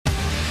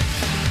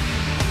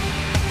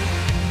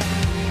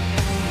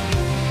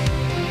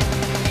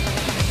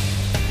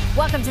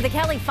Welcome to the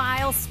Kelly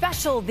Files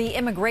special, the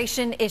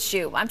immigration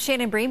issue. I'm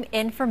Shannon Bream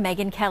in for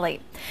Megyn Kelly.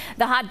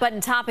 The hot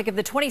button topic of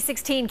the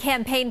 2016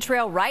 campaign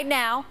trail right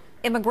now,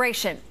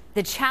 immigration.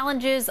 The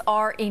challenges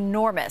are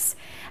enormous.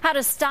 How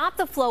to stop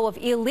the flow of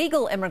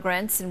illegal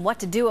immigrants and what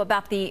to do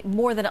about the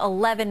more than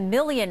 11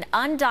 million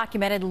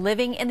undocumented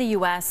living in the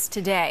U.S.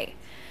 today.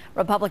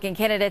 Republican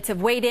candidates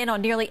have weighed in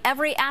on nearly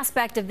every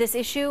aspect of this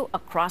issue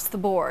across the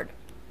board.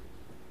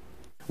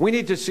 We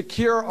need to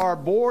secure our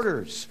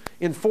borders,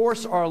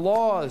 enforce our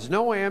laws,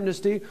 no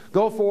amnesty,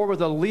 go forward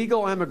with a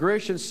legal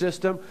immigration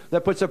system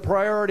that puts a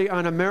priority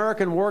on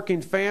American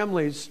working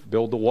families.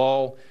 Build the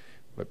wall,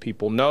 let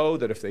people know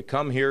that if they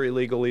come here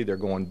illegally, they're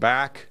going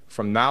back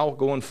from now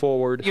going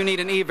forward. You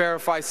need an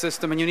E-Verify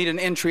system, and you need an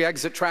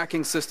entry-exit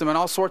tracking system, and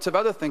all sorts of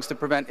other things to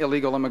prevent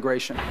illegal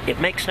immigration. It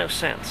makes no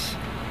sense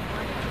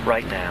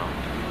right now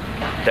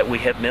that we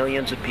have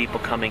millions of people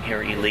coming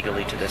here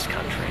illegally to this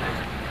country,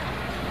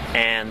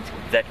 and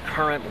that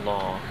current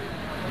law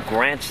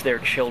grants their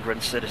children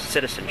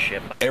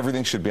citizenship.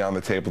 Everything should be on the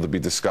table to be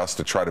discussed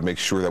to try to make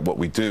sure that what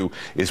we do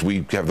is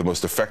we have the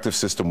most effective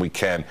system we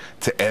can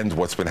to end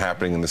what's been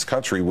happening in this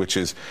country, which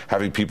is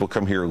having people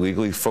come here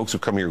illegally. Folks who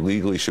come here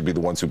legally should be the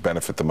ones who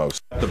benefit the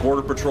most. The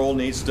Border Patrol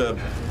needs to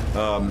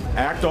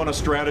act on a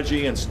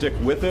strategy and stick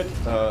with it.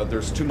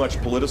 There's too much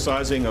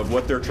politicizing of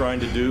what they're trying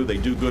to do. They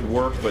do good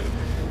work, but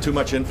too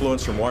much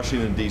influence from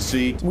Washington,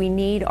 D.C. We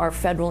need our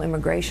federal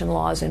immigration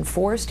laws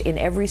enforced in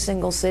every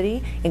single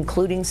city,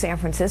 including San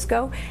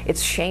Francisco.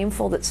 It's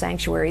shameful that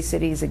sanctuary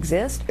cities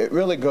exist. It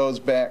really goes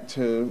back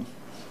to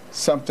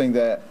something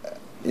that,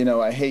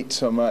 I hate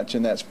so much,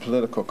 and that's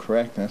political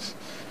correctness,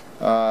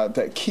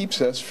 that keeps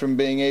us from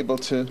being able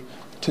to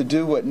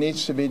do what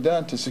needs to be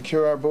done to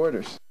secure our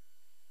borders.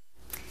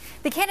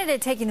 The candidate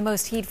taking the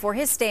most heat for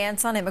his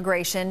stance on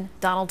immigration,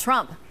 Donald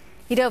Trump.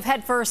 He dove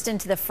headfirst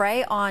into the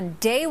fray on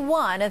day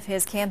one of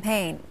his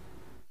campaign.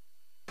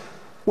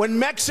 When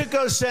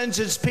Mexico sends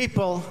its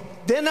people,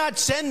 they're not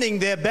sending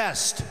their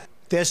best.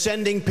 They're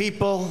sending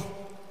people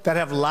that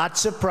have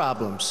lots of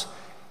problems,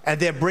 and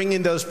they're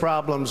bringing those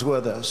problems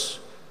with us.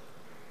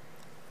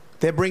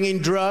 They're bringing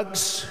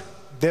drugs,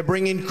 they're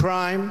bringing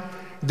crime,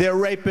 they're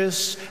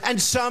rapists, and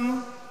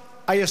some,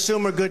 I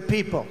assume, are good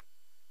people.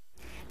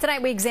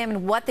 Tonight, we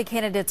examine what the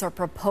candidates are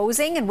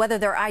proposing and whether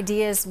their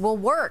ideas will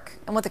work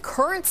and what the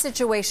current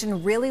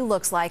situation really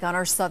looks like on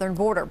our southern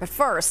border. But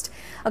first,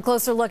 a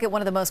closer look at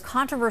one of the most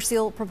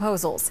controversial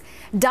proposals.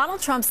 Donald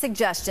Trump's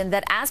suggestion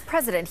that as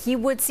president, he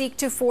would seek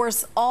to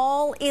force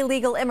all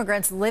illegal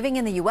immigrants living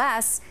in the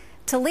U.S.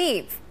 to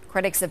leave.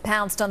 Critics have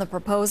pounced on the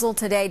proposal.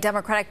 Today,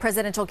 Democratic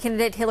presidential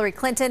candidate Hillary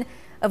Clinton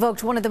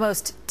evoked one of the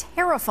most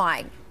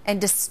terrifying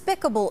and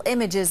despicable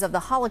images of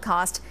the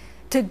Holocaust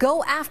to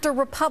go after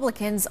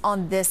Republicans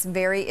on this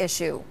very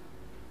issue.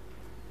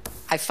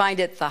 I find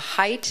it the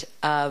height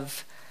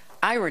of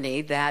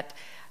irony that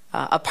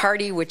a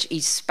party which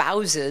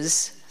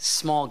espouses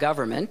small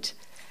government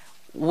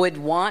would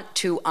want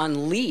to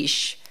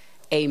unleash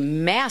a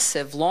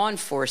massive law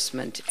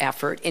enforcement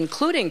effort,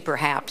 including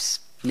perhaps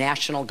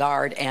National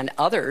Guard and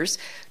others,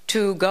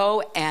 to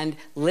go and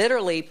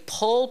literally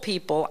pull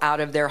people out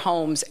of their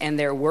homes and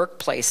their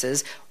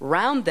workplaces,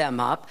 round them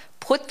up,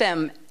 put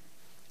them,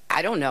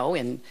 I don't know,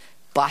 in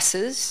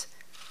buses,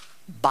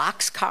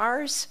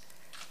 boxcars,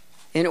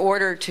 in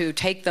order to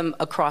take them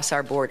across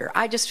our border.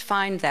 I just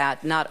find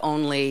that not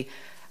only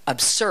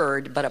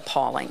absurd, but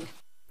appalling.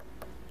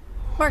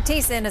 Mark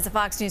Thiessen is a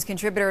Fox News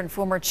contributor and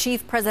former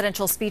chief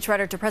presidential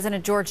speechwriter to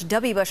President George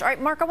W. Bush. All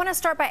right, Mark, I want to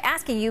start by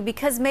asking you,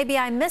 because maybe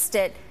I missed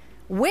it,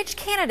 which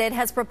candidate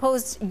has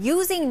proposed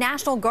using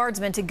National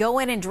Guardsmen to go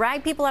in and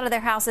drag people out of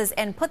their houses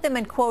and put them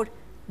in, quote,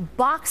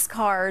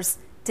 boxcars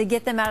to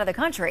get them out of the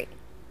country?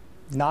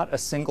 Not a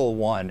single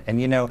one. And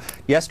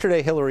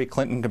yesterday Hillary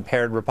Clinton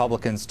compared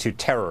Republicans to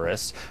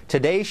terrorists.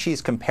 Today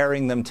she's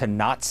comparing them to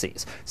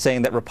Nazis,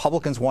 saying that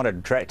Republicans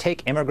want to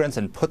take immigrants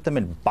and put them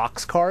in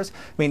boxcars.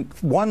 I mean,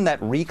 one,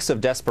 that reeks of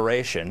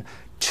desperation.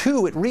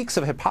 Two, it reeks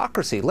of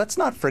hypocrisy. Let's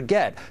not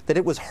forget that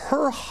it was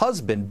her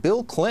husband,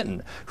 Bill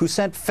Clinton, who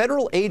sent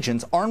federal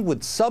agents armed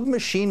with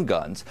submachine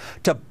guns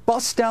to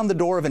bust down the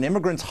door of an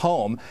immigrant's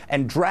home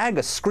and drag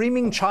a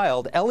screaming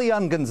child,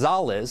 Elian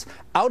Gonzalez,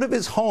 out of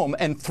his home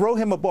and throw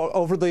him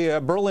over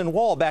the Berlin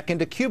Wall back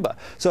into Cuba.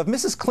 So if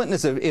Mrs.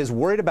 Clinton is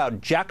worried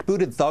about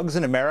jackbooted thugs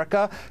in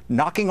America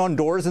knocking on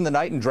doors in the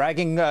night and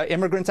dragging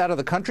immigrants out of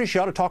the country, she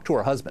ought to talk to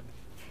her husband.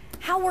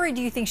 How worried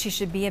do you think she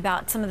should be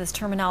about some of this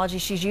terminology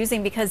she's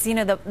using? Because,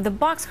 the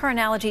boxcar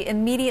analogy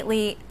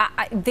immediately,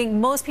 I think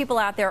most people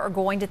out there are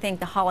going to think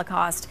the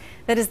Holocaust.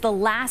 That is the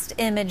last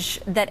image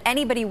that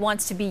anybody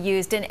wants to be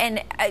used.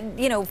 And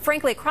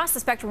frankly, across the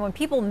spectrum, when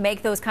people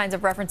make those kinds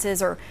of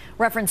references or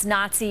reference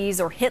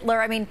Nazis or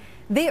Hitler, I mean,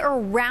 they are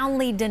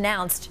roundly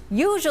denounced,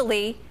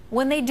 usually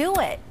when they do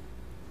it.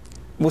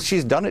 Well,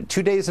 she's done it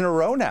 2 days in a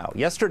row now.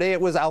 Yesterday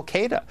it was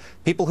al-Qaeda.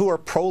 People who are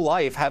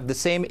pro-life have the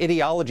same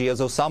ideology as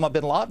Osama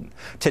bin Laden.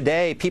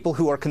 Today, people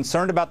who are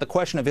concerned about the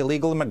question of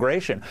illegal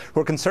immigration,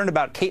 who are concerned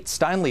about Kate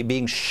Steinle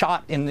being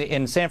shot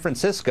in San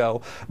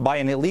Francisco by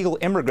an illegal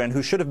immigrant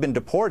who should have been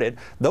deported,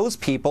 those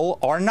people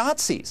are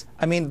Nazis.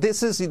 I mean,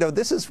 this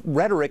is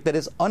rhetoric that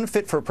is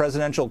unfit for a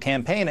presidential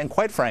campaign, and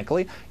quite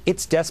frankly,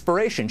 it's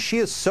desperation. She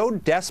is so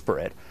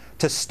desperate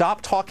to stop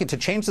talking, to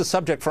change the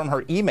subject from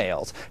her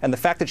emails and the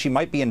fact that she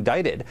might be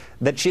indicted,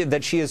 that she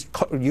is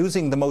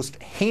using the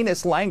most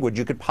heinous language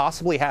you could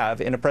possibly have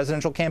in a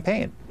presidential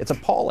campaign. It's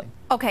appalling.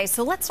 Okay,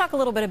 so let's talk a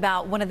little bit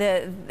about one of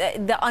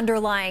the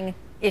underlying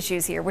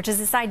issues here, which is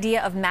this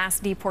idea of mass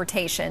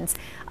deportations.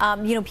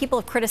 People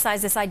have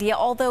criticized this idea,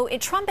 although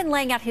Trump, in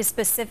laying out his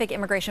specific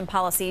immigration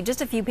policy,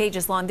 just a few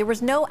pages long, there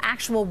was no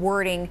actual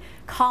wording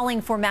calling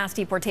for mass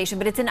deportation,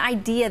 but it's an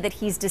idea that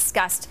he's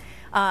discussed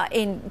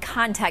in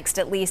context,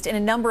 at least, in a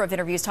number of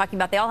interviews, talking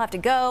about they all have to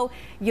go,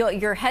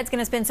 your head's going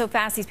to spin so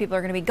fast, these people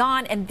are going to be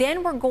gone, and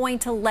then we're going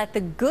to let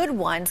the good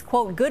ones,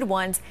 quote, good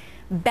ones,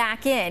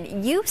 back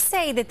in. You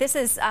say that this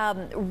is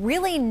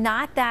really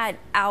not that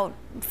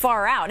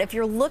far out. If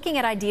you're looking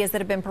at ideas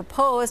that have been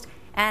proposed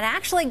and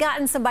actually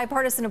gotten some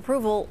bipartisan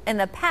approval in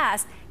the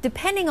past,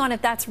 depending on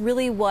if that's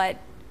really what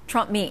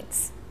Trump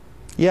means.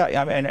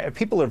 Yeah, I mean,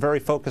 people are very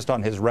focused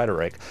on his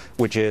rhetoric,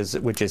 which is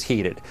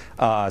heated,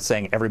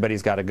 saying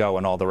everybody's got to go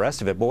and all the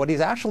rest of it. But what he's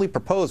actually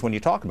proposed, when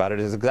you talk about it,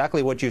 is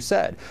exactly what you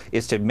said,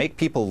 is to make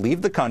people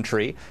leave the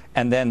country,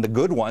 and then the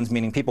good ones,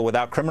 meaning people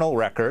without criminal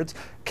records,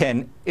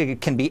 can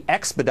be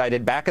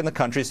expedited back in the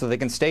country so they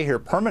can stay here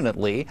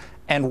permanently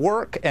and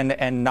work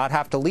and not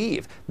have to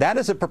leave. That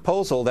is a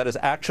proposal that has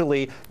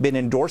actually been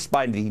endorsed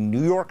by the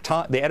New York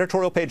Times, the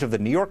editorial page of the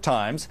New York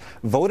Times,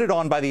 voted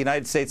on by the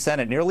United States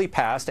Senate, nearly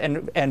passed,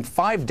 and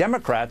 5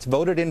 Democrats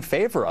voted in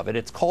favor of it.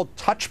 It's called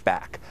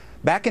Touchback.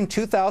 Back in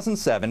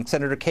 2007,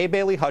 Senator Kay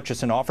Bailey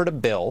Hutchison offered a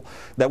bill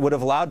that would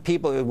have allowed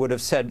people, it would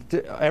have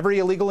said every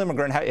illegal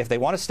immigrant, if they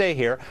want to stay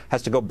here,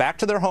 has to go back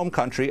to their home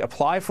country,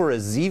 apply for a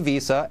Z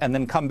visa, and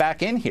then come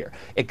back in here.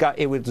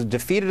 It was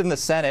defeated in the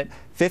Senate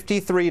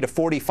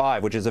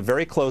 53-45, which is a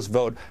very close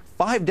vote.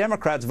 5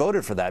 Democrats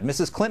voted for that.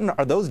 Mrs. Clinton,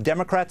 are those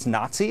Democrats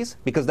Nazis?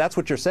 Because that's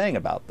what you're saying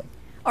about them.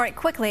 All right,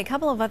 quickly, a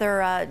couple of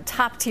other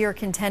top-tier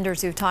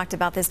contenders who've talked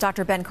about this.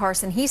 Dr. Ben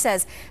Carson, he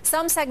says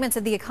some segments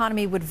of the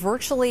economy would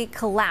virtually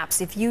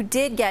collapse if you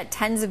did get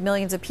tens of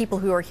millions of people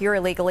who are here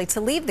illegally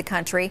to leave the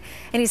country.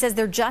 And he says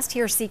they're just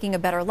here seeking a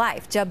better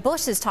life. Jeb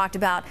Bush has talked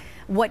about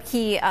what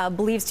he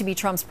believes to be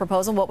Trump's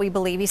proposal, what we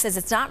believe. He says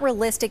it's not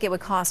realistic. It would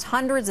cost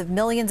hundreds of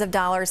millions of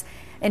dollars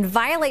and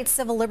violate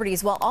civil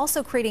liberties while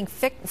also creating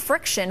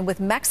friction with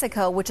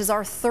Mexico, which is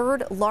our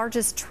 3rd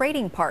largest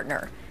trading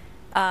partner.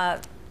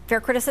 Fair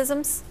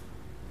criticisms?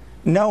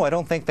 No, I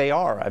don't think they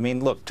are. I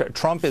mean, look,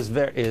 Trump his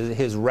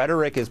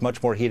rhetoric is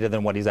much more heated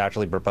than what he's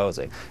actually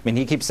proposing. I mean,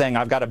 he keeps saying,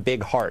 I've got a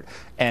big heart.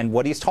 And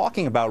what he's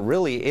talking about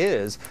really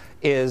is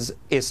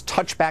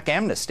touchback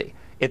amnesty.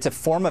 It's a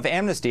form of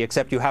amnesty,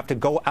 except you have to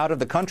go out of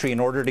the country in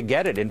order to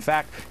get it. In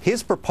fact,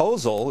 his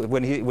proposal,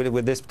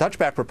 with this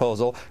touchback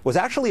proposal, was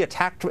actually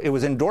attacked. It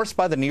was endorsed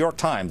by the New York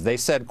Times. They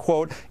said,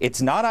 quote,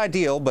 it's not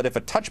ideal, but if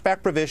a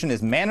touchback provision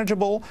is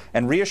manageable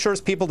and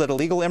reassures people that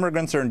illegal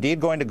immigrants are indeed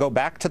going to go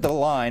back to the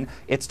line,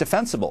 it's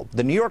defensible.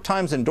 The New York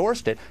Times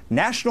endorsed it.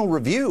 National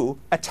Review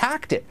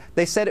attacked it.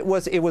 They said it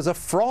was a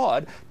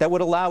fraud that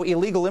would allow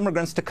illegal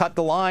immigrants to cut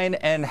the line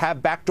and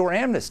have backdoor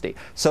amnesty.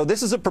 So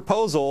this is a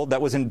proposal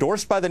that was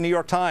endorsed by the New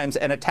York Times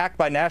and attacked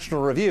by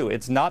National Review.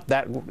 It's not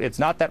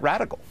that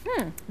radical.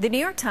 The New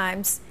York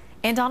Times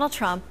and Donald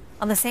Trump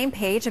on the same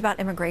page about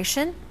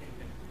immigration?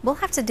 We'll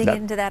have to dig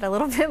into that a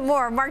little bit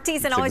more. Mark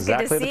Thiessen, always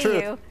good to see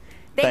you.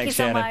 Thank you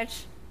so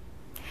much.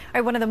 All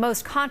right, one of the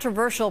most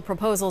controversial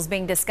proposals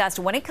being discussed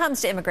when it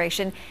comes to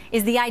immigration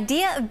is the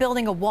idea of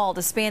building a wall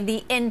to span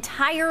the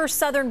entire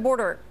southern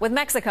border with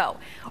Mexico.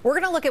 We're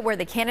going to look at where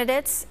the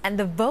candidates and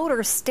the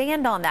voters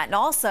stand on that, and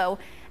also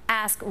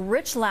ask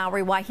Rich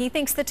Lowry why he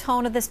thinks the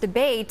tone of this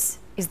debate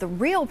is the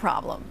real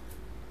problem.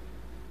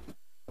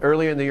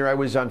 Earlier in the year, I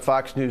was on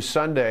Fox News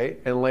Sunday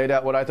and laid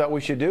out what I thought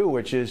we should do,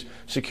 which is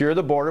secure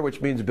the border,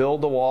 which means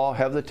build the wall,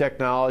 have the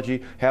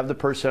technology, have the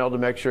personnel to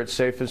make sure it's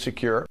safe and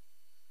secure.